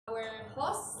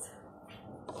host.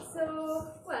 So,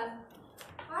 well,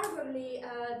 arguably,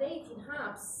 dating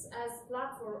apps as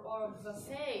platform of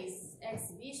face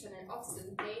exhibition and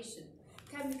ostentation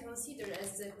can be considered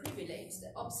as a privileged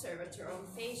observer on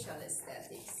facial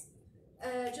aesthetics.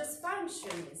 Just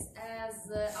functions as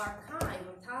archive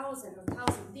of thousands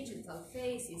digital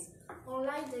faces.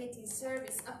 Online dating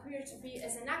service appear to be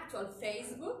as an actual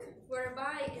Facebook,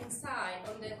 whereby inside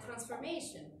on the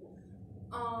transformation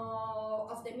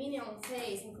of the minimum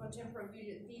face in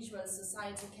contemporary visual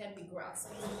society can be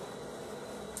grasped.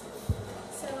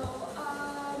 So,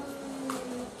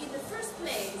 in the first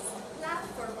place,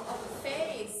 platform of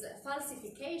face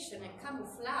falsification and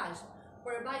camouflage,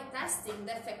 whereby testing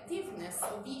the effectiveness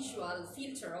of visual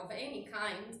filter of any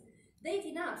kind,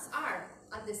 dating apps are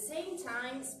at the same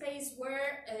time space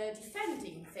where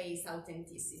defending face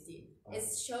authenticity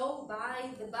is shown by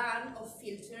the ban of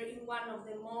filter in one of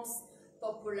the most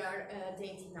popular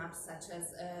dating apps such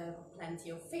as Plenty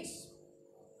of Fish.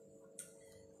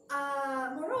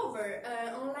 Moreover,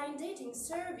 online dating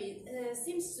service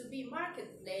seems to be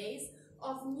marketplace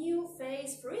of new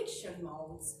face friction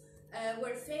modes,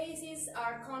 where faces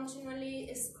are continually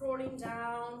scrolling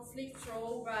down, flicked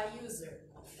through by user.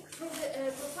 Through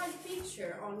the profile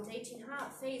picture on dating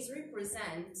app, face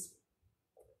represents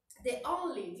the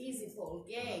only visible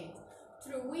gate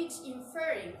through which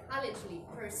inferring allegedly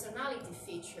personality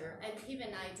feature and even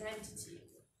identity.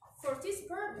 For this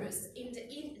purpose, the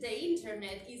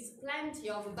internet is plenty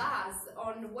of buzz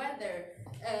on whether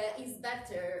it's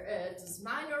better to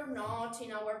smile or not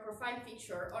in our profile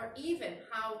picture, or even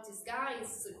how this guy is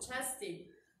suggesting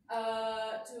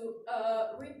to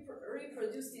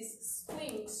reproduce this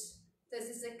squint. This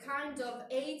is a kind of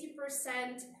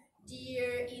 80%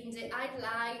 deer in the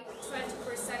highlight,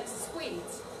 20%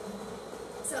 squint.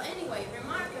 So anyway,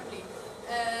 remarkably,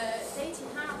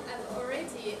 dating apps have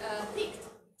already picked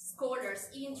scholars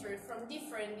interested from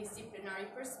different disciplinary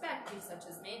perspectives, such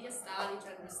as media study,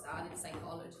 gender study,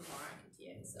 psychology,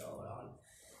 marketing, and so on.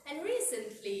 And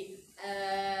recently,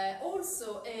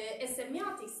 also a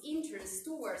semiotics interest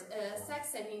towards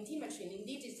sex and intimacy in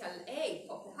digital age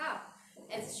popped up,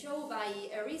 as shown by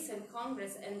a recent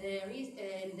congress and the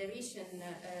recent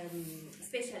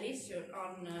special issue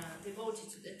on devoted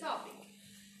to the topic.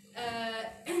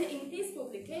 In this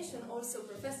publication, also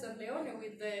Professor Leone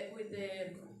with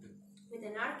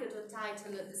an article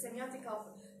titled "The Semiotic of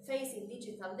Face in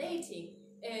Digital Dating"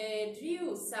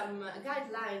 drew some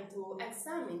guidelines to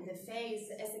examine the face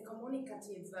as a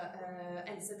communicative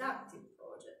and seductive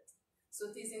project. So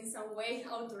this in some way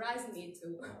authorized me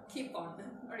to keep on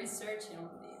researching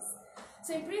on this.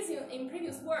 So in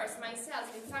previous works,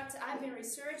 myself, in fact, I've been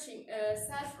researching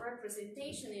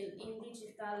self-representation in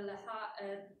digital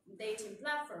dating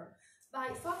platform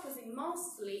by focusing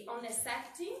mostly on the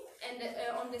setting and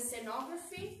on the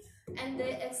scenography and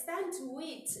the extent to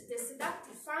which the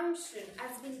seductive function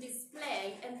has been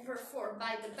displayed and performed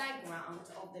by the background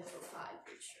of the profile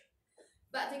picture.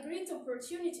 But the great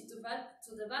opportunity to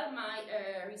develop my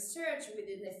research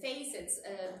within the Faces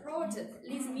project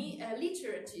leads me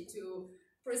literally to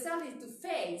precisely to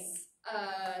face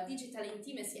digital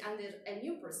intimacy under a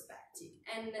new perspective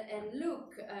and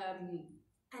look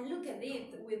at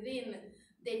it within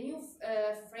the new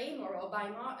framework of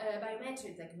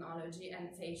biometric technology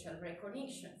and facial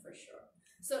recognition, for sure.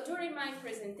 So during my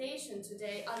presentation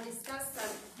today, I'll discuss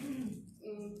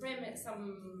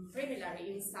some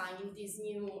preliminary insight in this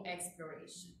new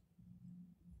exploration.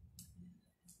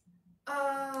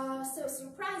 So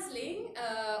surprisingly,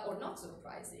 or not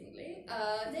surprisingly,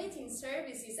 dating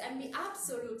services can be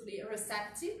absolutely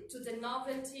receptive to the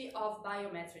novelty of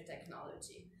biometric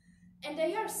technology. And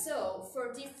they are so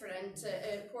for different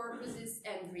purposes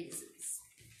and reasons.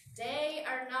 They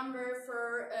are number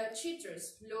for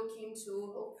cheaters looking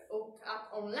to hook up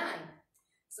online.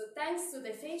 So thanks to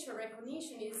the facial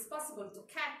recognition, it is possible to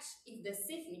catch if the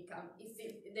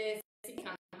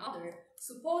significant other,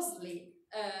 supposedly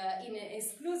in an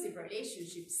exclusive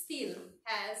relationship, still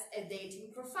has a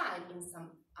dating profile in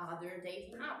some other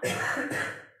dating app.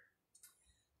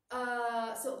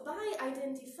 So by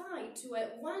identifying to a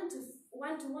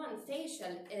one-to-one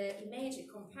facial image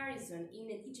comparison in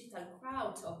a digital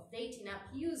crowd of dating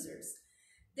app users,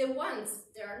 the ones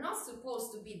that are not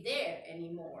supposed to be there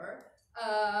anymore,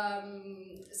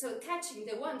 so catching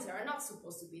the ones that are not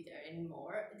supposed to be there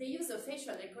anymore, the use of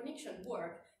facial recognition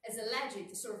work as a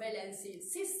legit surveillance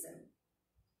system.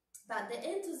 But the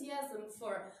enthusiasm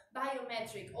for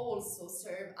biometric also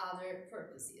serve other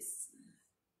purposes.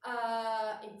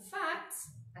 In fact,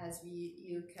 as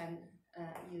you can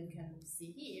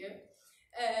see here,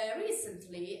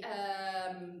 Recently,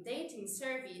 dating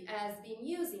survey has been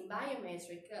using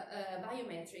biometrics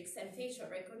and facial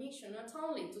recognition not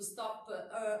only to stop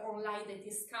online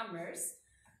dating scammers,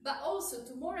 but also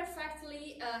to more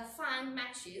effectively find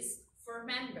matches for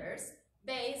members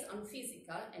based on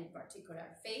physical and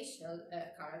particular facial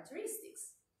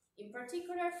characteristics. In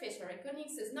particular, facial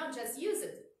recognition is not just used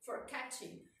for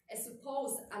catching a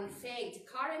supposed unfaked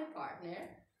current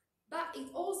partner, but it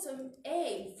also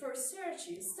aims for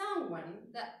searching someone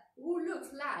who looks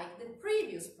like the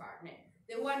previous partner,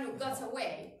 the one who got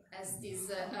away, as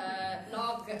this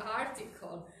blog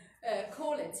article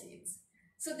called it.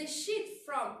 So the shift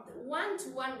from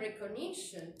one-to-one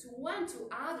recognition to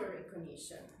one-to-other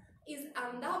recognition is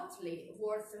undoubtedly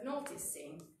worth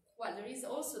noticing. Well, there is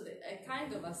also a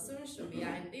kind of assumption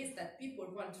behind this that people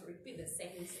want to repeat the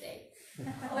same mistake.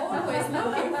 Always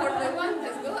looking for the one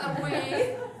that got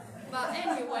away. But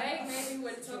anyway, maybe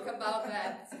we'll talk about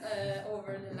that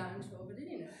over the lunch, over the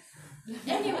dinner.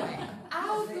 Anyway,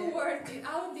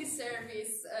 how this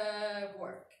service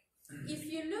work? If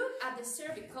you look at the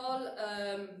survey called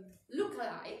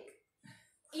Lookalike,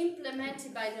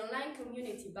 implemented by the online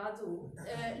community Badoo,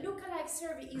 Lookalike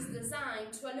survey is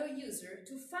designed to allow users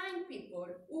to find people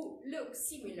who look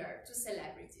similar to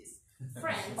celebrities,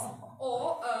 friends,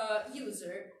 or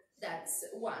user that's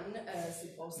one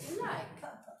supposed to like.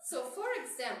 So, for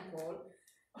example,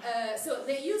 so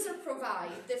the user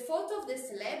provides the photo of the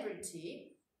celebrity,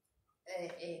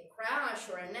 a crush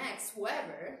or an ex,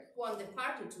 whoever want the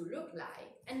partner to look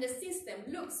like, and the system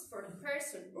looks for the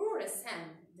person who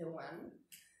resembles the one.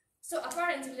 So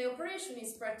apparently the operation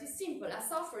is pretty simple. A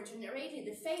software generated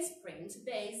the face print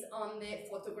based on the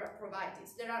photograph provided.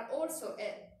 There are also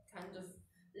a kind of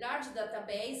large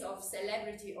database of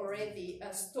celebrity already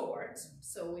stored,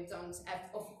 so we don't have,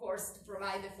 of course, to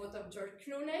provide the photo of George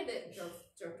Clooney.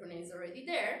 George Clooney is already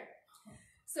there.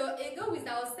 So it goes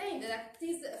without saying that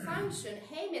this function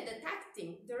aimed at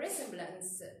detecting the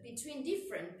resemblance between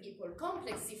different people,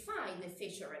 complexifying the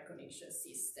facial recognition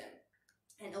system,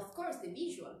 and of course the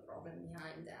visual problem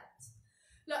behind that.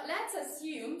 Let's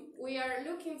assume we are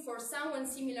looking for someone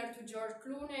similar to George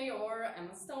Clooney or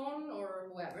Emma Stone or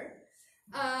whoever.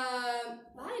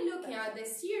 By looking at the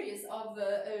series of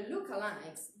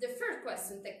lookalikes, the first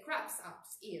question that crops up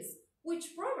is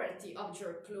which property of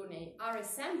George Clooney are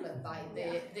resembled by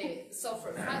the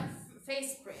software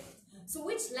face print. So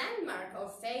which landmark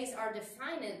of face are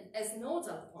defined as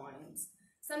nodal points?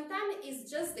 Sometimes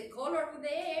it's just the color of the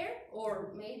hair,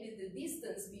 or maybe the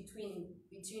distance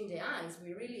between the eyes.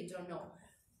 We really don't know.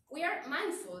 We are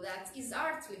mindful that it's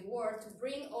hardly worth to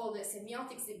bring all the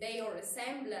semiotics debate or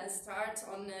resemblance start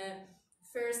on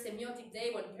first semiotic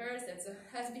day when persons,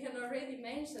 has been already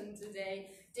mentioned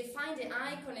today, define the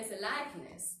icon as a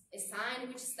likeness, a sign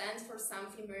which stands for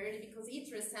something merely because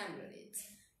it resembles it.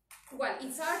 Well,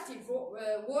 it's hardly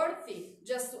worthy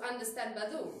just to understand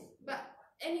Badoo, but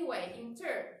anyway, in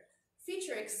turn,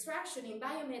 feature extraction in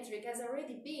biometric has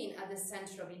already been at the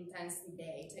center of intense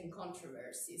debate and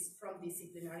controversies from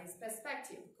disciplinary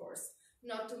perspective, of course,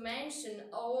 not to mention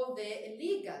all the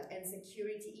legal and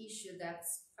security issues that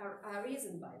are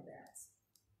arisen by that.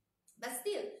 But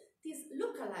still, this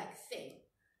lookalike thing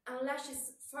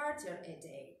unleashes further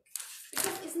headache,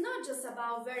 because it's not just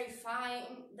about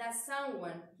verifying that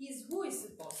someone is who is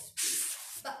supposed to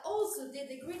be, but also the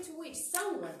degree to which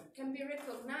someone can be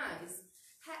recognized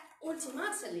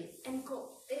ultimately and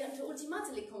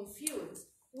ultimately confused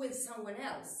with someone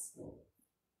else.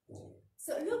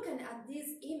 So looking at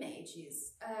these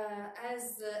images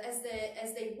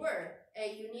as they were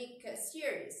a unique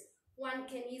series, one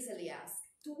can easily ask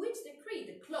to which degree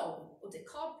the clone or the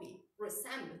copy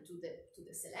resemble to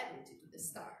the celebrity, to the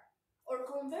star, or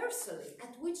conversely,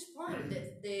 at which point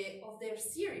of their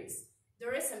series the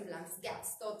resemblance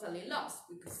gets totally lost,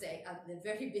 we could say, at the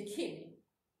very beginning.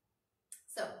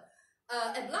 So,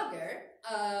 a blogger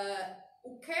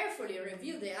who carefully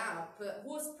reviewed the app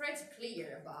was pretty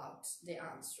clear about the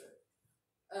answer.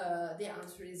 The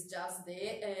answer is just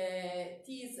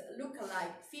this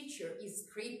lookalike feature is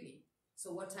creepy.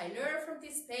 So what I learned from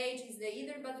this page is that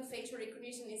either Badoo facial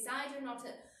recognition is either not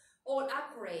all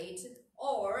accurate,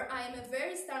 or I am a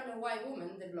very standard white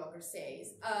woman, the blogger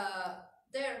says.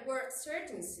 There were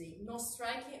certainly no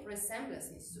striking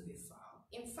resemblances to be found.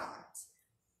 In fact,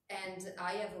 and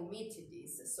I have omitted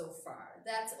this so far,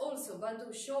 that also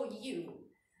Badoo show you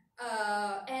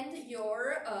and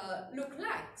your look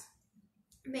like.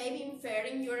 Maybe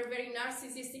inferring you're a very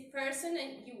narcissistic person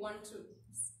and you want to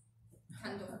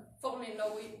kind of fall in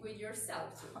love with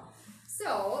yourself too.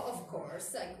 So, of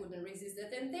course, I couldn't resist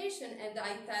the temptation and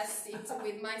I tested it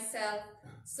with myself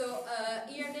So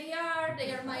here they are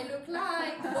my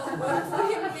look-like,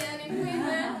 both men and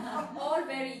women, all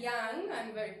very young.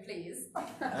 I'm very pleased.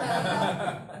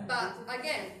 But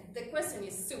again, the question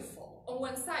is twofold. On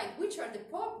one side, which are the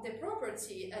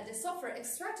property the software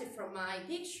extracted from my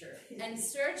picture and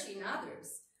search in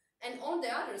others? And on the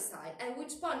other side, at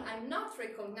which point I'm not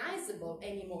recognizable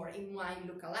anymore in my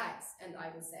lookalikes, and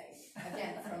I will say,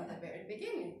 again, from the very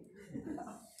beginning.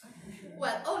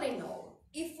 Well, all in all,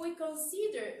 if we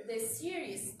consider the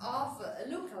series of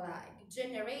lookalike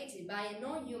generated by a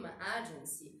non-human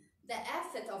agency, the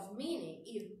effect of meaning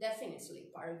is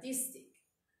definitely parodistic.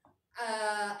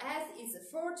 As is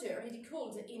further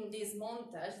ridiculed in this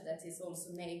montage that is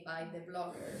also made by the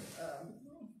blogger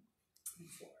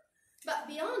before. But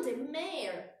beyond the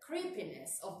mere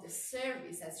creepiness of the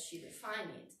service as she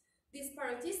defined it, this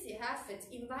parodistic effect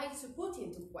invites to put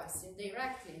into question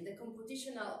directly the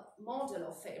computational model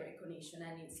of face recognition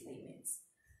and its limits.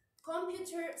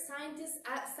 Computer scientists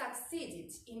have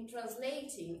succeeded in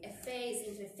translating a face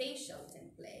into a facial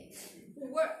template,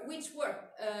 which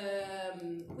work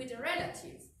with a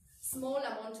relative small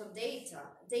amount of data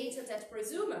that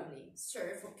presumably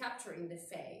serve for capturing the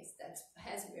face that,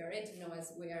 as we already know,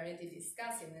 as we are already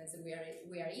discussing, as we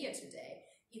are here today,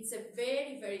 it's a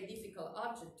very, very difficult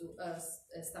object to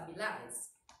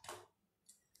stabilize.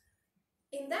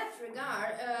 In that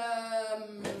regard,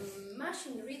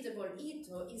 machine-readable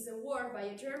Ito is a work by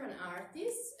a German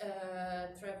artist,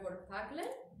 Trevor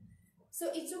Paglen.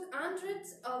 So it took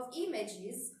hundreds of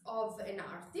images of an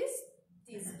artist,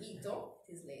 this Ito,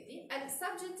 this lady, and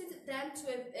subjected them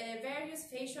to a various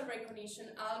facial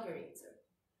recognition algorithm.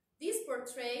 This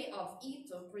portrait of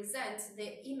Ito presents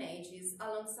the images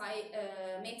alongside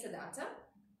metadata,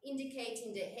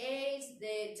 indicating the age,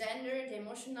 the gender, the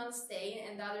emotional state,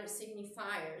 and other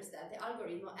signifiers that the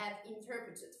algorithm have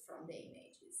interpreted from the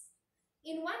images.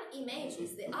 In one image,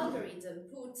 the algorithm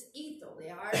put Ito,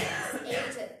 the artist's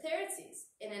age at 30s,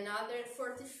 in another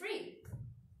 43.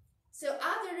 So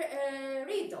other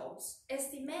readouts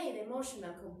estimate the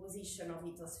emotional composition of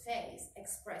Ito's face,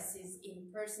 expresses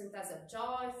in percentage of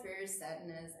joy, fear,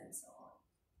 sadness, and so on.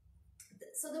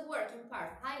 So the work in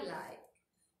part highlights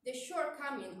the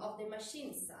shortcoming of the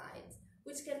machine side,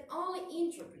 which can only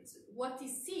interpret what it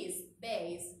sees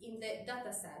based in the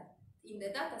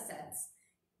datasets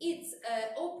its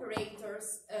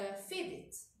operators feed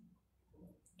it.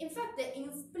 In fact, the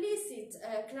implicit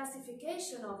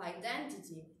classification of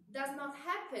identity does not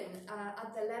happen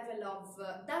at the level of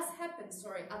at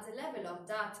the level of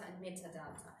data and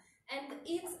metadata, and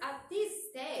it's at this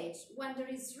stage when there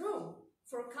is room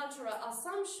for cultural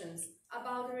assumptions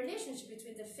about the relationship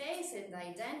between the face and the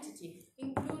identity,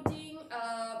 including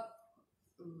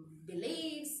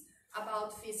beliefs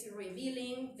about face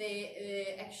revealing the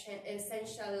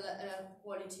essential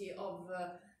quality of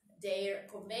their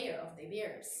conveyor of the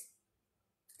beers.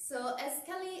 So as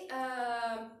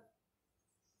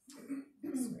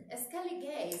Kelly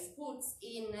Gaze puts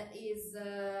in his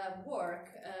work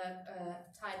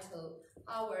titled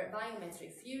Our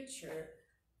Biometric Future,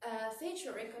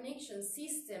 facial recognition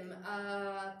system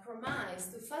promise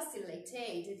to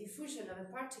facilitate the diffusion of a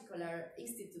particular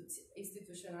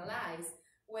institutionalized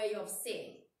way of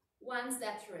seeing, ones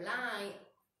that rely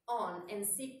on and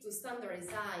seek to standardize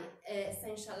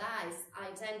essentialized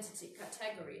identity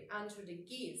category under the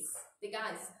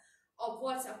guise of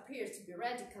what appears to be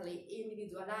radically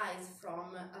individualized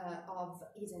form of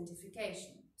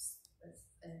identification.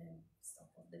 Stop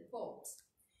of the quote.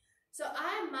 So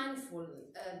I am mindful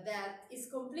that it's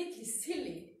completely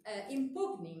silly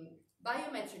impugning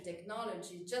biometric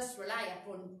technology just rely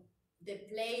upon the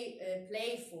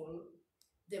playful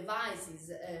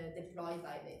devices deployed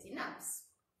by dating apps.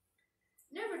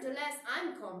 Nevertheless,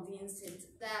 I'm convinced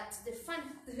that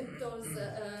those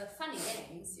funny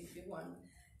games, if you want,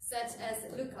 such as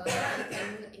lookalike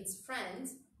and its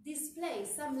friends, display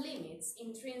some limits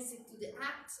intrinsic to the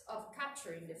act of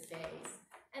capturing the face,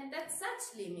 and that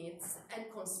such limits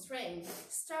and constraints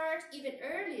start even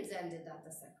earlier than the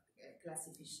data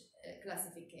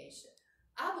classification.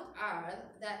 I would argue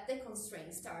that the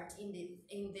constraints start in the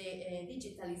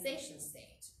digitalization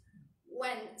stage,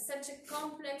 when such a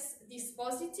complex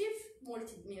dispositive,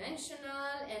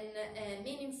 multidimensional and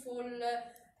meaningful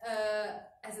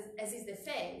as is the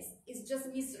face, is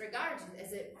just disregarded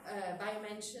as a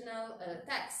bidimensional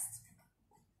text.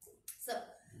 So,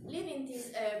 leaving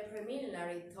this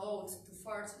preliminary thought to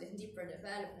further the deeper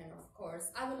development, of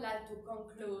course, I would like to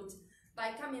conclude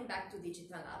by coming back to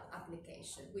digital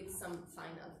application with some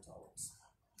final thoughts.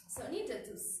 So, needed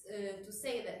to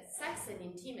say that sex and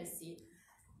intimacy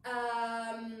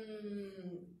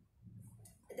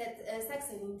that sex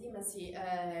and intimacy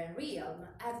realm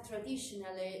have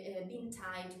traditionally been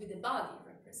tied with the body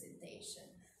representation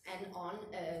and on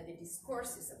the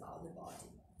discourses about the body.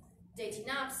 Dating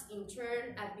apps, in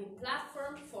turn, have been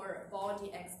platforms for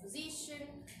body exposition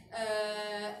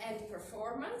and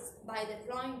performance by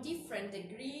deploying different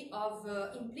degree of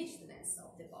implicitness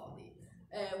of the body,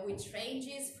 which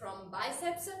ranges from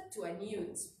biceps to a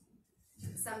nude.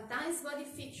 Sometimes body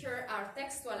features are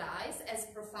textualized as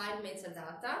profile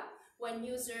metadata when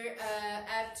users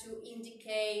have to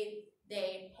indicate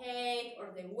their height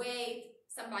or their weight.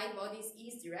 Some bodies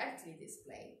is directly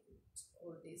displayed,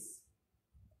 or this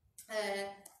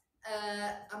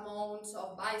amount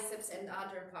of biceps and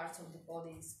other parts of the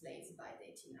body displayed by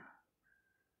dating app.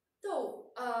 Though,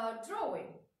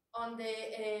 drawing on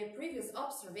the previous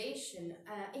observation,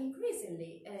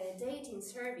 increasingly dating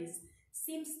service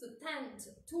seems to tend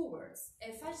towards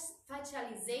a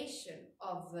facialization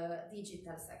of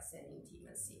digital sex and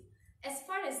intimacy, as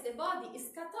far as the body is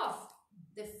cut off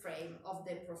the frame of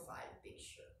the profile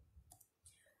picture.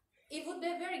 It would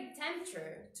be very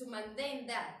tempting to maintain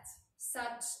that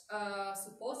such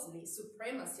supposedly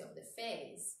supremacy of the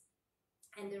face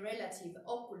and the relative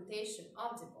occultation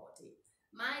of the body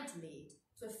might lead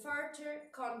to a further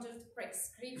conduct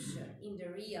prescription in the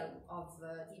realm of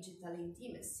digital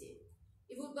intimacy.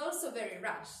 It would be also very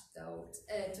rash, though,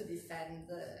 to defend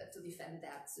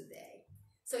that today.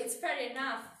 So it's fair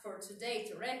enough for today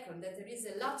to reckon that there is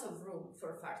a lot of room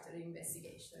for further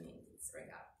investigation in this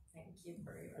regard. Thank you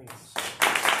very much.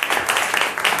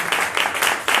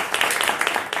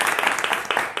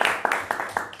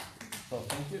 Well,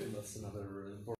 thank you. That's another important